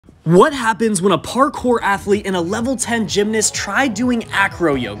What happens when a parkour athlete and a level 10 gymnast try doing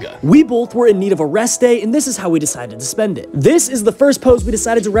acro-yoga? We both were in need of a rest day, and this is how we decided to spend it. This is the first pose we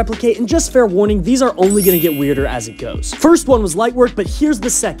decided to replicate, and just fair warning, these are only gonna get weirder as it goes. First one was light work, but here's the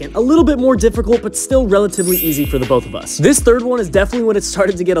second. A little bit more difficult, but still relatively easy for the both of us. This third one is definitely when it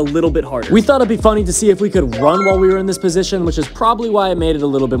started to get a little bit harder. We thought it'd be funny to see if we could run while we were in this position, which is probably why it made it a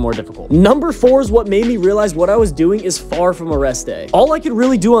little bit more difficult. Number 4 is what made me realize what I was doing is far from a rest day. All I could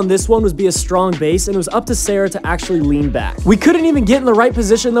really do on this one was be a strong base, and it was up to Sarah to actually lean back. We couldn't even get in the right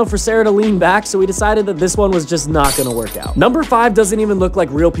position though for Sarah to lean back, so we decided that this one was just not gonna work out. Number 5 doesn't even look like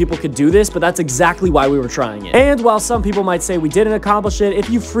real people could do this, but that's exactly why we were trying it. And while some people might say we didn't accomplish it, if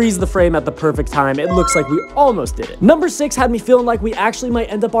you freeze the frame at the perfect time, it looks like we almost did it. Number 6 had me feeling like we actually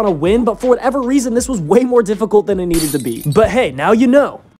might end up on a win, but for whatever reason, this was way more difficult than it needed to be. But hey, now you know.